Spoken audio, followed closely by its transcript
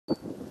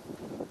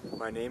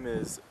My name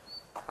is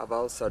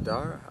Haval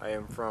Sadar. I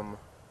am from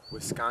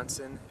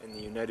Wisconsin in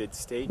the United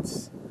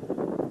States.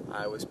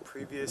 I was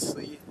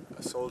previously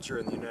a soldier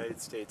in the United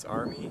States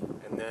Army,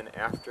 and then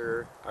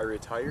after I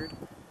retired,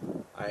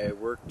 I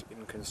worked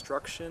in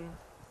construction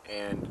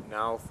and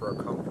now for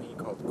a company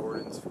called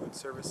Gordon's Food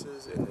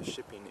Services in the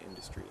shipping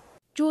industry.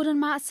 Jordan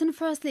Matson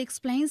firstly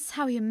explains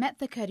how he met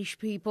the Kurdish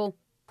people.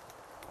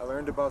 I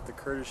learned about the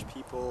Kurdish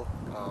people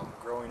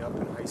growing up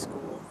in high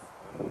school.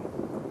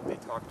 They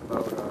talked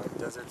about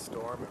Desert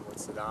Storm and what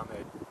Saddam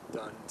had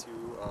done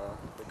to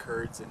the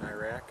Kurds in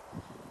Iraq.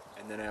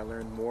 And then I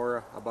learned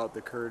more about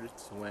the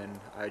Kurds when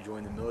I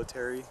joined the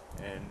military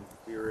and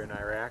we were in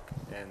Iraq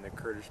and the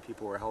Kurdish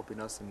people were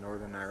helping us in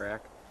northern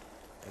Iraq.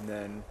 And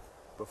then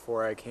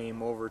before I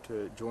came over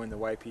to join the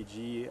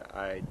YPG,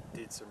 I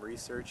did some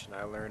research and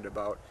I learned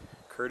about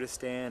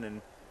Kurdistan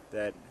and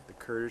that the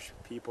Kurdish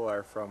people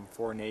are from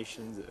 4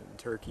 nations,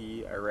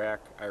 Turkey,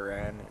 Iraq,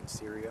 Iran, and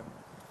Syria,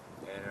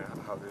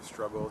 and how they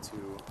struggle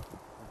to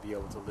be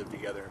able to live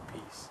together in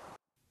peace.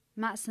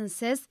 Matson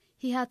says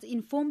he had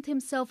informed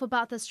himself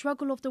about the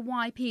struggle of the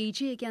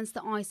YPG against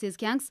the ISIS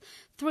gangs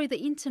through the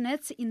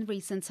internet in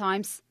recent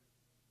times.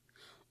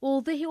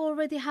 Although he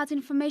already had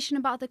information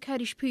about the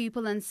Kurdish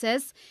people and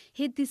says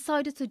he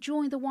decided to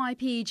join the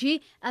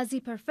YPG as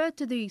he preferred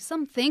to do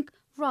something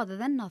rather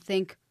than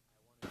nothing.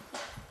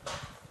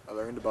 I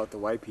learned about the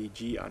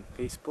YPG on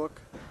Facebook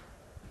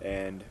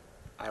and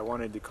I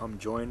wanted to come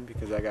join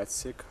because I got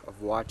sick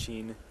of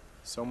watching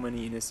so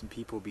many innocent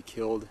people be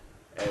killed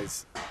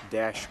as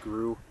Daesh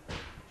grew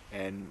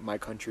and my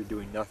country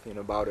doing nothing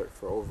about it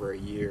for over a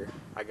year.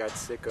 I got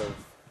sick of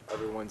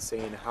everyone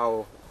saying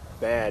how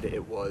bad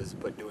it was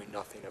but doing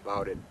nothing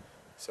about it.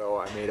 So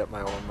I made up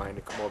my own mind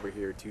to come over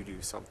here to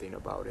do something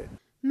about it.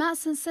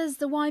 Matson says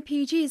the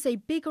YPG is a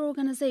bigger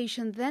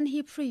organization than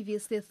he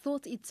previously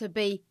thought it to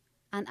be,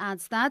 and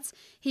adds that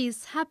he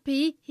is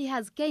happy he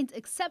has gained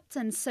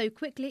acceptance so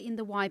quickly in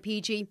the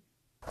YPG.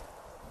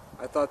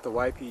 I thought the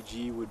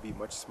YPG would be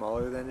much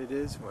smaller than it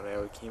is when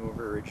I came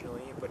over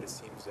originally, but it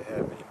seems to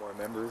have many more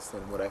members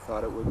than what I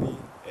thought it would be,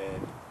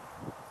 and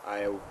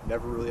I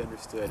never really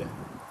understood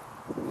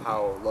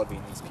how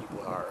loving these people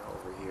are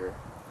over here,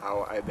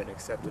 how I've been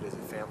accepted as a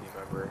family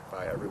member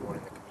by everyone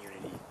in the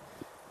community.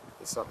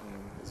 It's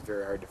something that's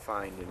very hard to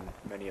find in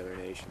many other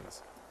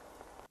nations.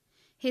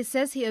 He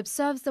says he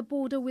observes the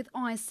border with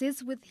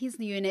ISIS with his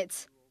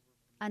unit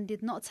and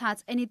did not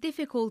have any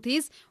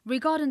difficulties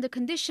regarding the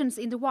conditions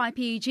in the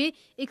YPG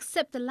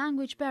except the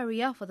language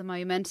barrier for the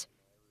moment.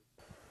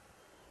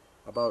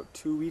 About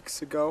 2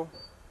 weeks ago,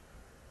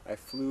 I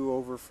flew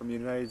over from the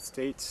United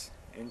States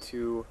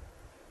into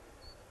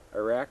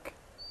Iraq,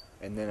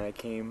 and then I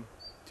came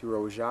to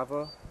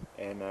Rojava,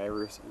 and I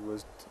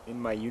was in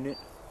my unit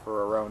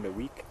for around a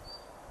week.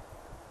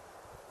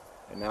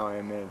 And now I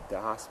am at the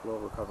hospital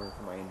recovering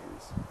from my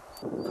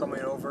injuries.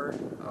 Coming over,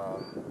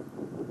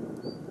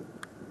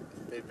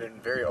 they've been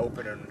very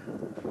open and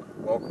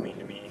welcoming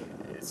to me.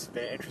 It's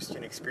been an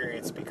interesting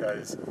experience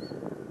because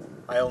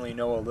I only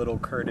know a little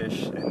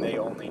Kurdish and they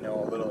only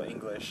know a little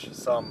English,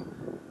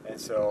 some. And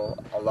so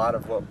a lot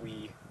of what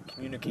we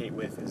communicate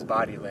with is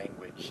body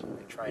language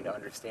and trying to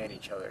understand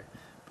each other.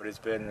 But it's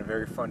been a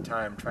very fun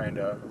time trying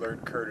to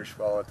learn Kurdish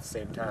while at the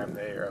same time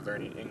they are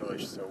learning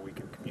English so we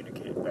can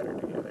communicate better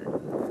together.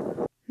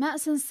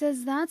 Matson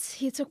says that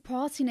he took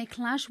part in a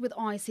clash with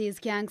ISIS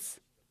gangs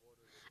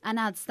and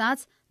adds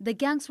that the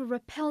gangs were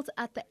repelled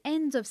at the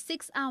end of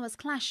 6 hours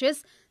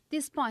clashes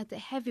despite the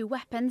heavy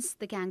weapons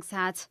the gangs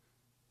had.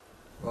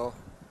 Well,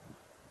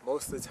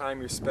 most of the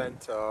time you're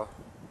spent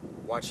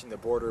watching the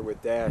border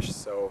with Daesh,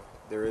 so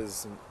there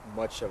isn't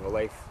much of a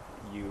life.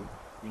 You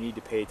need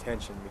to pay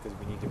attention because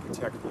we need to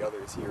protect the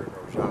others here in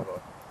Rojava.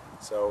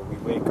 So we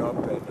wake up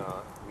and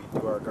we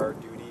do our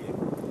guard duty,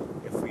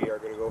 and if we are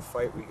going to go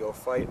fight, we go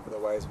fight.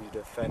 Otherwise we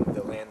defend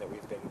the land that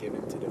we've been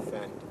given to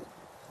defend.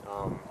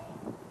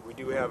 We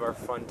do have our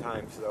fun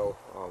times though,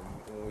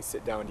 when we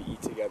sit down to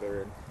eat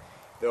together, and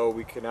though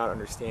we cannot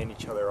understand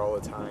each other all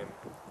the time,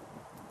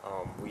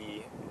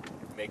 we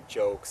make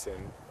jokes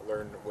and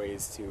learn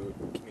ways to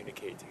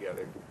communicate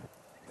together.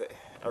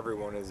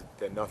 Everyone has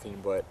been nothing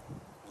but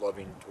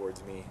loving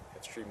towards me.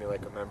 It's treated me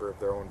like a member of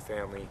their own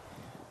family.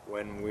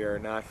 When we are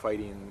not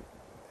fighting,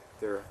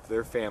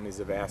 their families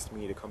have asked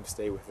me to come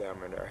stay with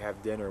them and or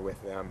have dinner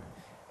with them,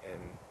 and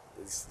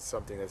it's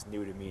something that's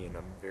new to me and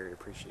I'm very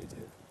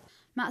appreciative.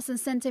 Matson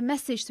sent a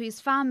message to his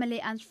family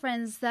and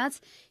friends that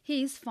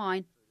he is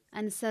fine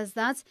and says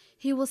that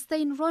he will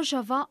stay in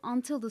Rojava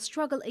until the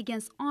struggle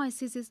against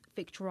ISIS is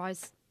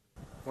victorized.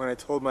 When I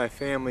told my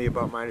family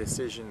about my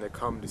decision to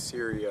come to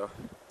Syria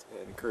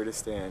and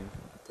Kurdistan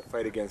to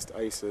fight against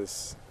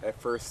ISIS, at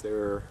first they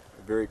were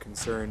very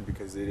concerned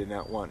because they did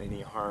not want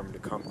any harm to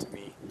come to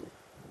me.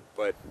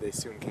 But they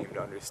soon came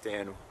to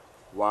understand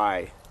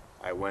why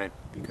I went,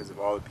 because of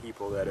all the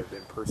people that have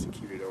been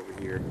persecuted over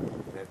here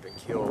and have been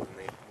killed,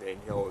 and they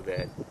know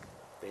that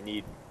they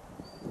need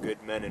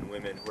good men and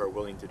women who are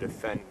willing to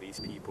defend these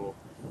people,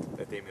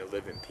 that they may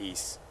live in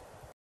peace.